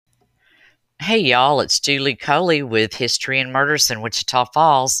Hey y'all, it's Julie Coley with History and Murders in Wichita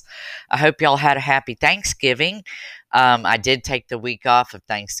Falls. I hope y'all had a happy Thanksgiving. I did take the week off of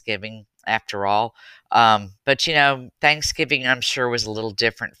Thanksgiving after all. But Thanksgiving I'm sure was a little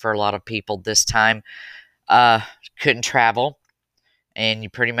different for a lot of people this time. Uh, couldn't travel, and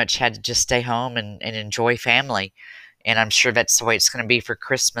you pretty much had to just stay home and enjoy family. And I'm sure that's the way it's going to be for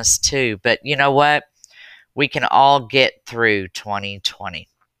Christmas too. But you know what? We can all get through 2020.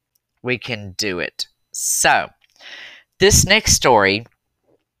 We can do it. So, this next story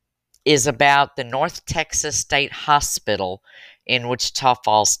is about the North Texas State Hospital in Wichita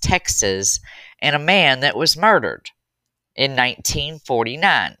Falls, Texas, and a man that was murdered in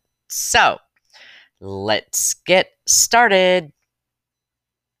 1949. So, let's get started.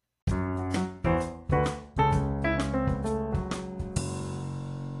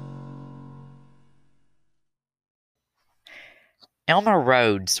 Elmer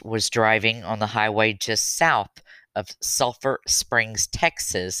Rhodes was driving on the highway just south of Sulphur Springs,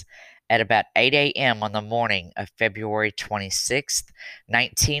 Texas, at about 8 a.m. on the morning of February 26th,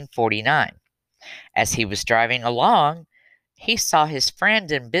 1949. As he was driving along, he saw his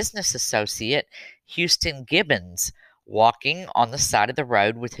friend and business associate, Houston Gibbons, walking on the side of the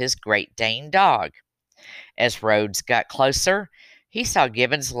road with his Great Dane dog. As Rhodes got closer, he saw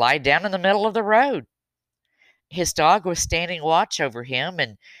Gibbons lie down in the middle of the road. His dog was standing watch over him,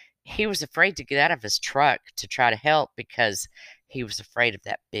 and he was afraid to get out of his truck to try to help because he was afraid of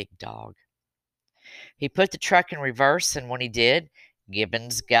that big dog. He put the truck in reverse, and when he did,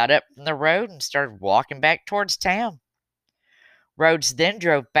 Gibbons got up from the road and started walking back towards town. Rhodes then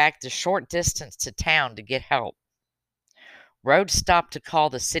drove back the short distance to town to get help. Rhodes stopped to call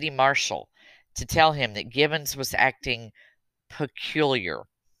the city marshal to tell him that Gibbons was acting peculiar.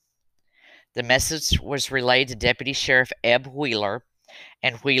 The message was relayed to Deputy Sheriff Ebb Wheeler,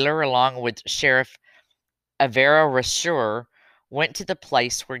 and Wheeler, along with Sheriff Avera Rasure, went to the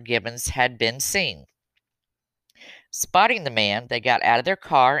place where Gibbons had been seen. Spotting the man, they got out of their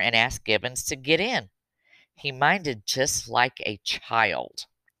car and asked Gibbons to get in. He minded just like a child,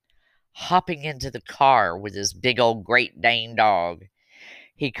 hopping into the car with his big old Great Dane dog.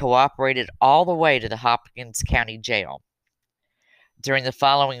 He cooperated all the way to the Hopkins County Jail. During the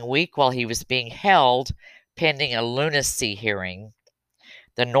following week, while he was being held pending a lunacy hearing,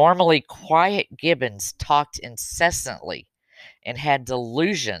 the normally quiet Gibbons talked incessantly and had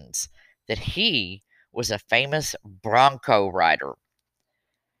delusions that he was a famous bronco rider.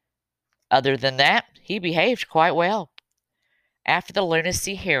 Other than that, he behaved quite well. After the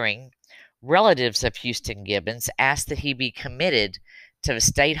lunacy hearing, relatives of Houston Gibbons asked that he be committed to the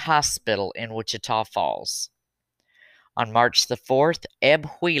state hospital in Wichita Falls. On March the 4th, Ebb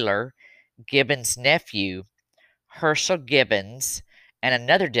Wheeler, Gibbons' nephew, Herschel Gibbons, and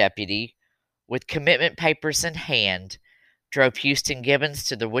another deputy, with commitment papers in hand, drove Houston Gibbons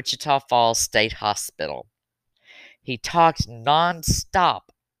to the Wichita Falls State Hospital. He talked nonstop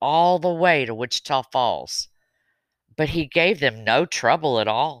all the way to Wichita Falls, but he gave them no trouble at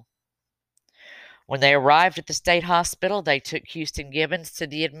all. When they arrived at the state hospital, they took Houston Gibbons to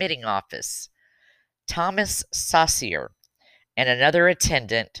the admitting office. Thomas Saucier and another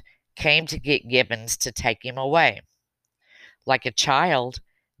attendant came to get Gibbons to take him away. Like a child,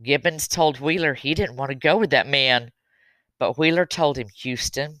 Gibbons told Wheeler he didn't want to go with that man, but Wheeler told him,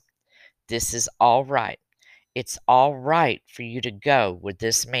 "Houston, this is all right. It's all right for you to go with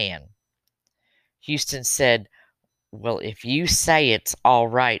this man." Houston said, "Well, if you say it's all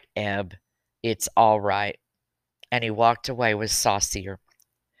right, Ebb, it's all right." And he walked away with Saucier.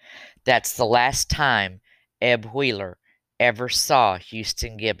 That's the last time Ebb Wheeler ever saw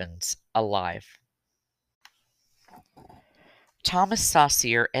Houston Gibbons alive. Thomas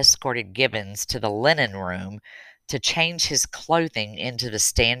Saucier escorted Gibbons to the linen room to change his clothing into the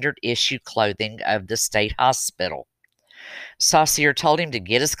standard issue clothing of the state hospital. Saucier told him to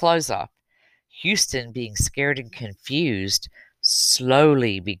get his clothes off. Houston, being scared and confused,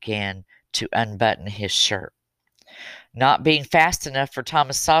 slowly began to unbutton his shirt. Not being fast enough for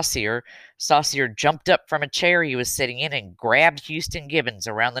Thomas Saucier, Saucier jumped up from a chair he was sitting in and grabbed Houston Gibbons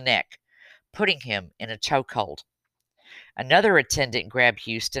around the neck, putting him in a chokehold. Another attendant grabbed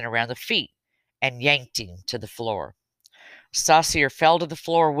Houston around the feet and yanked him to the floor. Saucier fell to the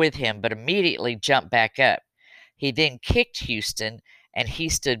floor with him, but immediately jumped back up. He then kicked Houston, and he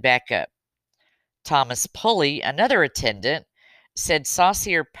stood back up. Thomas Pulley, another attendant, said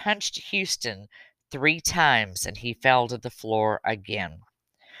Saucier punched Houston 3 times, and he fell to the floor again.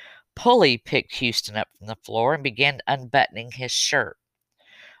 Pulley picked Houston up from the floor and began unbuttoning his shirt.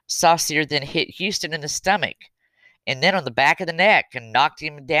 Saucier then hit Houston in the stomach, and then on the back of the neck, and knocked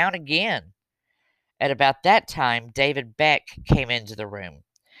him down again. At about that time, David Beck came into the room,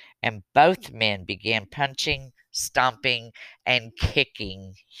 and both men began punching, stomping, and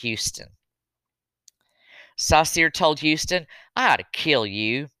kicking Houston. Saucier told Houston, "I ought to kill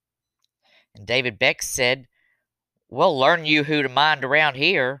you." And David Beck said, "We'll learn you who to mind around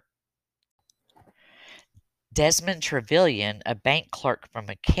here." Desmond Trevelyan, a bank clerk from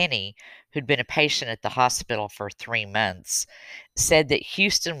McKinney, who'd been a patient at the hospital for 3 months, said that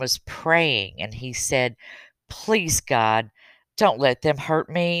Houston was praying, and he said, "Please, God, don't let them hurt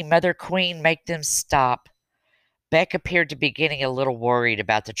me. Mother Queen, make them stop." Beck appeared to be getting a little worried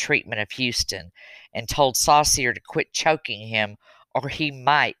about the treatment of Houston and told Saucier to quit choking him or he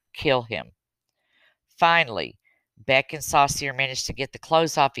might kill him. Finally, Beck and Saucier managed to get the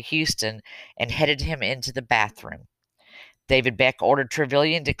clothes off of Houston and headed him into the bathroom. David Beck ordered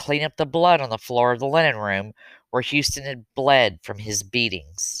Trevelyan to clean up the blood on the floor of the linen room where Houston had bled from his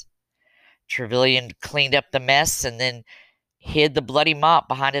beatings. Trevelyan cleaned up the mess and then hid the bloody mop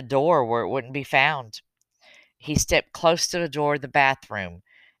behind a door where it wouldn't be found. He stepped close to the door of the bathroom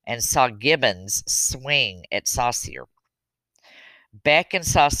and saw Gibbons swing at Saucier. Beck and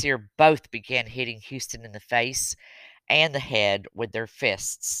Saucier both began hitting Houston in the face and the head with their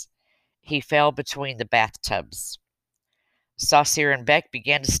fists. He fell between the bathtubs. Saucier and Beck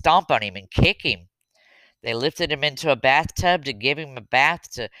began to stomp on him and kick him. They lifted him into a bathtub to give him a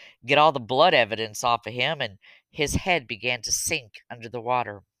bath to get all the blood evidence off of him, and his head began to sink under the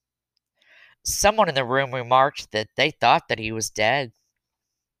water. Someone in the room remarked that they thought that he was dead.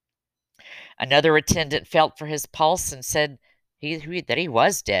 Another attendant felt for his pulse and said that he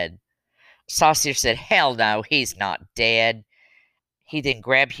was dead. Saucier said, "Hell no, he's not dead." He then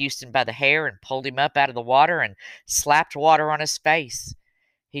grabbed Houston by the hair and pulled him up out of the water and slapped water on his face.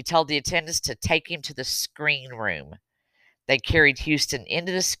 He told the attendants to take him to the screen room. They carried Houston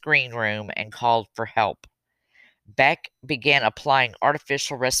into the screen room and called for help. Beck began applying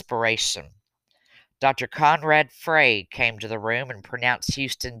artificial respiration. Dr. Conrad Frey came to the room and pronounced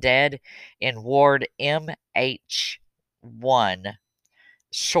Houston dead in Ward MH1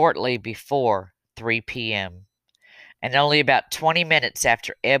 shortly before 3 p.m., and only about 20 minutes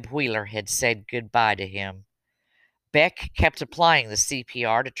after Eb Wheeler had said goodbye to him. Beck kept applying the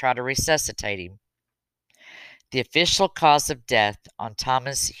CPR to try to resuscitate him. The official cause of death on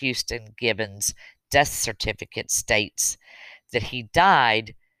Thomas Houston Gibbons' death certificate states that he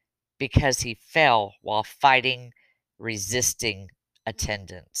died because he fell while fighting resisting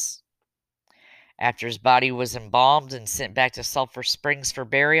attendants. After his body was embalmed and sent back to Sulphur Springs for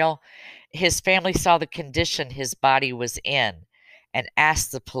burial, his family saw the condition his body was in and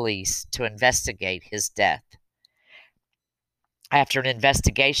asked the police to investigate his death. After an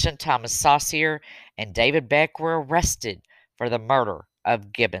investigation, Thomas Saucier and David Beck were arrested for the murder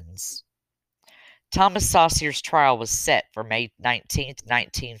of Gibbons. Thomas Saucier's trial was set for May 19,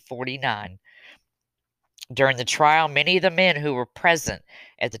 1949. During the trial, many of the men who were present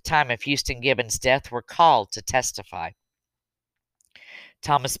at the time of Houston Gibbons' death were called to testify.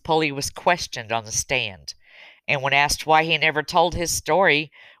 Thomas Pulley was questioned on the stand, and when asked why he never told his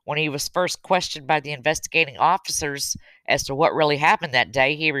story when he was first questioned by the investigating officers as to what really happened that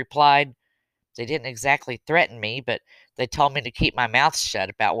day, he replied, "They didn't exactly threaten me, but they told me to keep my mouth shut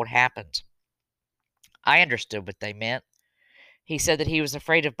about what happened. I understood what they meant." He said that he was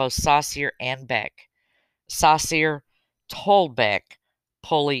afraid of both Saucier and Beck. Saucier told Beck,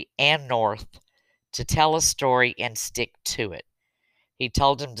 Pulley, and North to tell a story and stick to it. He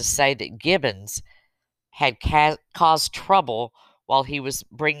told him to say that Gibbons had caused trouble while he was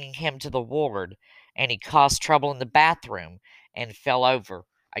bringing him to the ward, and he caused trouble in the bathroom and fell over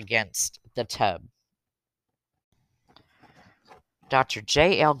against the tub. Dr.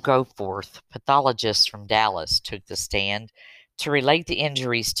 J.L. Goforth, pathologist from Dallas, took the stand to relate the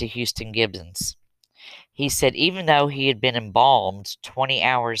injuries to Houston Gibbons. He said even though he had been embalmed 20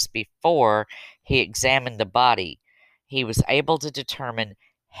 hours before he examined the body, he was able to determine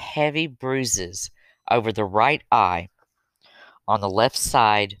heavy bruises over the right eye, on the left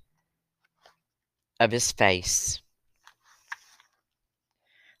side of his face,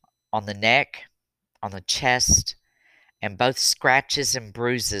 on the neck, on the chest, and both scratches and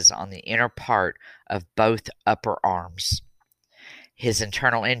bruises on the inner part of both upper arms. His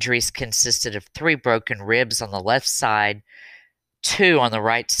internal injuries consisted of 3 broken ribs on the left side, 2 on the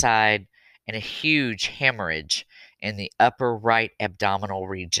right side, and a huge hemorrhage in the upper right abdominal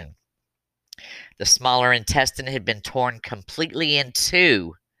region. The smaller intestine had been torn completely in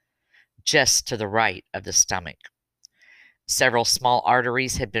 2, just to the right of the stomach. Several small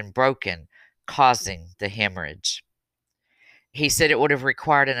arteries had been broken, causing the hemorrhage. He said it would have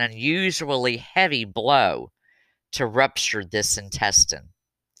required an unusually heavy blow to rupture this intestine.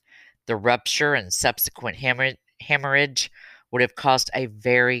 The rupture and subsequent hemorrhage would have caused a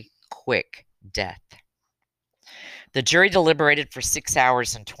very quick death. The jury deliberated for 6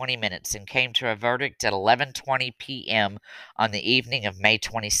 hours and 20 minutes and came to a verdict at 11:20 p.m. on the evening of May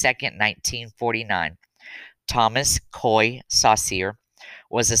 22nd, 1949. Thomas Coy Saucier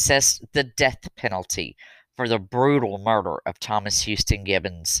was assessed the death penalty for the brutal murder of Thomas Houston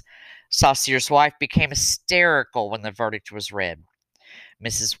Gibbons. Saucier's wife became hysterical when the verdict was read.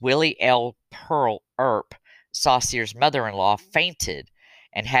 Mrs. Willie L. Pearl Earp, Saucier's mother-in-law, fainted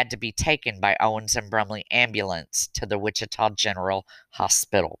and had to be taken by Owens and Brumley ambulance to the Wichita General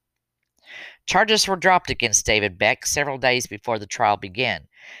Hospital. Charges were dropped against David Beck several days before the trial began.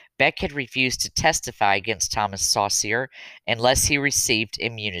 Beck had refused to testify against Thomas Saucier unless he received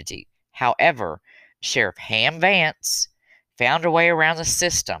immunity. However, Sheriff Ham Vance found a way around the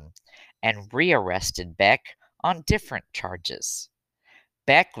system and rearrested Beck on different charges.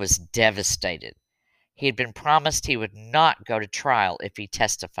 Beck was devastated. He had been promised he would not go to trial if he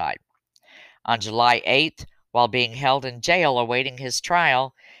testified. On July 8th, while being held in jail awaiting his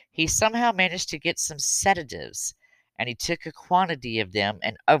trial, he somehow managed to get some sedatives, and he took a quantity of them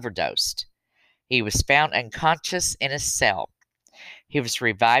and overdosed. He was found unconscious in his cell. He was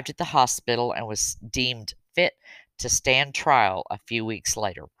revived at the hospital and was deemed fit to stand trial a few weeks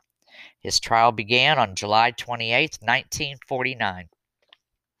later. His trial began on July 28, 1949.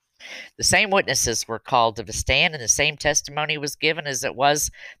 The same witnesses were called to the stand, and the same testimony was given as it was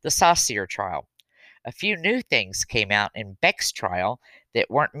the Saucier trial. A few new things came out in Beck's trial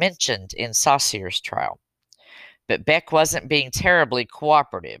that weren't mentioned in Saucier's trial. But Beck wasn't being terribly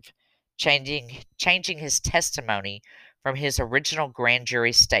cooperative, changing his testimony from his original grand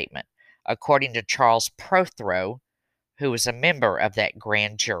jury statement, according to Charles Prothero, who was a member of that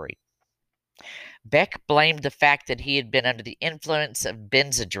grand jury. Beck blamed the fact that he had been under the influence of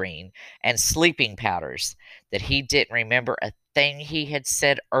Benzedrine and sleeping powders, that he didn't remember a thing he had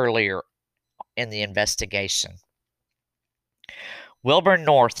said earlier in the investigation. Wilbur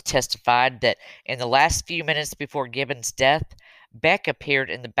North testified that in the last few minutes before Gibbons' death, Beck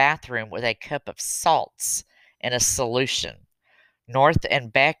appeared in the bathroom with a cup of salts in a solution. North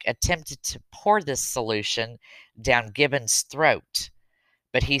and Beck attempted to pour this solution down Gibbons' throat,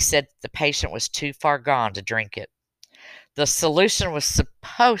 but he said the patient was too far gone to drink it. The solution was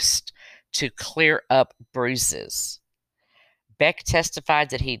supposed to clear up bruises. Beck testified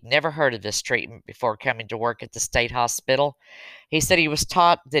that he'd never heard of this treatment before coming to work at the state hospital. He said he was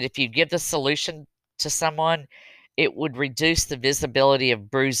taught that if you give the solution to someone, it would reduce the visibility of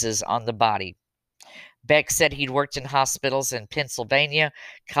bruises on the body. Beck said he'd worked in hospitals in Pennsylvania,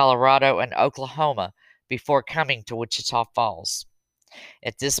 Colorado, and Oklahoma before coming to Wichita Falls.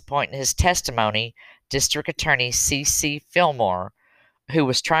 At this point in his testimony, District Attorney C.C. Fillmore, who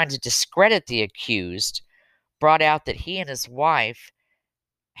was trying to discredit the accused, brought out that he and his wife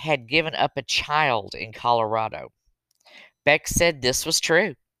had given up a child in Colorado. Beck said this was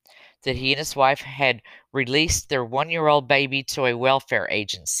true, that he and his wife had released their 1-year-old baby to a welfare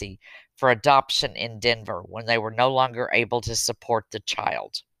agency for adoption in Denver when they were no longer able to support the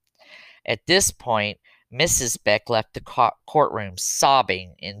child. At this point, Mrs. Beck left the courtroom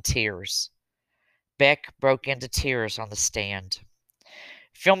sobbing in tears. Beck broke into tears on the stand.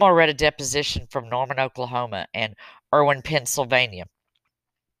 Fillmore read a deposition from Norman, Oklahoma, and Irwin, Pennsylvania,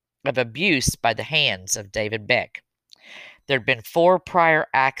 of abuse by the hands of David Beck. There had been 4 prior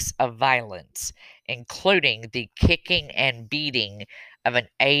acts of violence, including the kicking and beating of an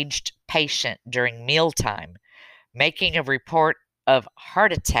aged patient during mealtime, making a report of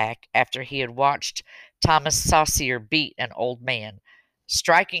heart attack after he had watched Thomas Saucier beat an old man,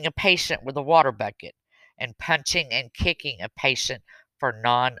 striking a patient with a water bucket, and punching and kicking a patient for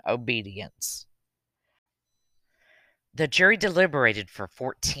non-obedience. The jury deliberated for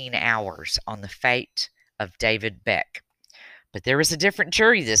 14 hours on the fate of David Beck. But there was a different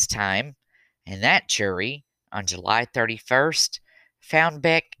jury this time, and that jury, on July 31st, found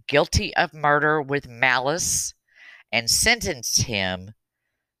Beck guilty of murder with malice and sentenced him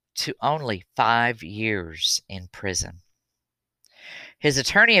to only 5 years in prison. His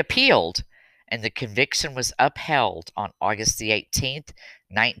attorney appealed, and the conviction was upheld on August the 18th,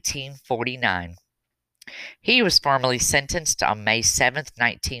 1949. He was formally sentenced on May 7th,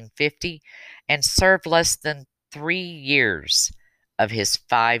 1950, and served less than 3 years of his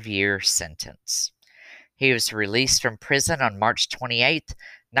 5-year sentence. He was released from prison on March 28,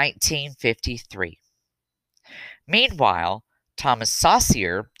 1953. Meanwhile, Thomas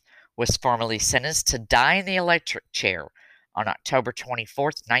Saucier was formally sentenced to die in the electric chair on October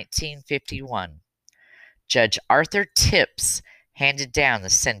 24th, 1951. Judge Arthur Tips handed down the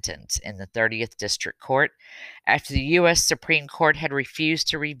sentence in the 30th District Court after the U.S. Supreme Court had refused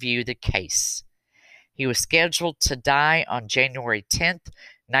to review the case. He was scheduled to die on January 10th,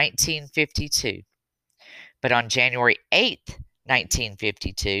 1952. But on January 8th,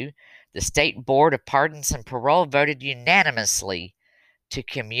 1952, the State Board of Pardons and Parole voted unanimously to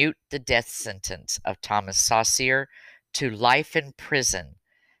commute the death sentence of Thomas Saucier to life in prison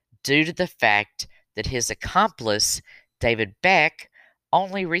due to the fact that his accomplice, David Beck,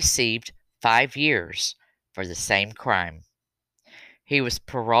 only received 5 years for the same crime. He was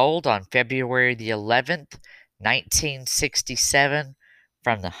paroled on February the 11th, 1967,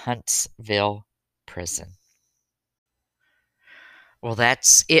 from the Huntsville prison. Well,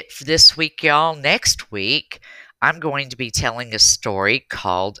 that's it for this week, y'all. Next week, I'm going to be telling a story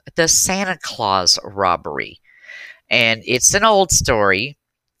called The Santa Claus Robbery. And it's an old story,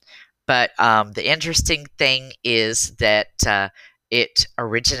 but the interesting thing is that it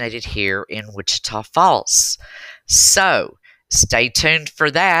originated here in Wichita Falls. So stay tuned for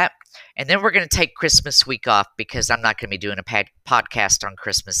that. And then we're going to take Christmas week off because I'm not going to be doing a podcast on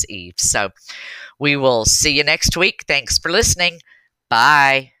Christmas Eve. So we will see you next week. Thanks for listening.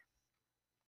 Bye.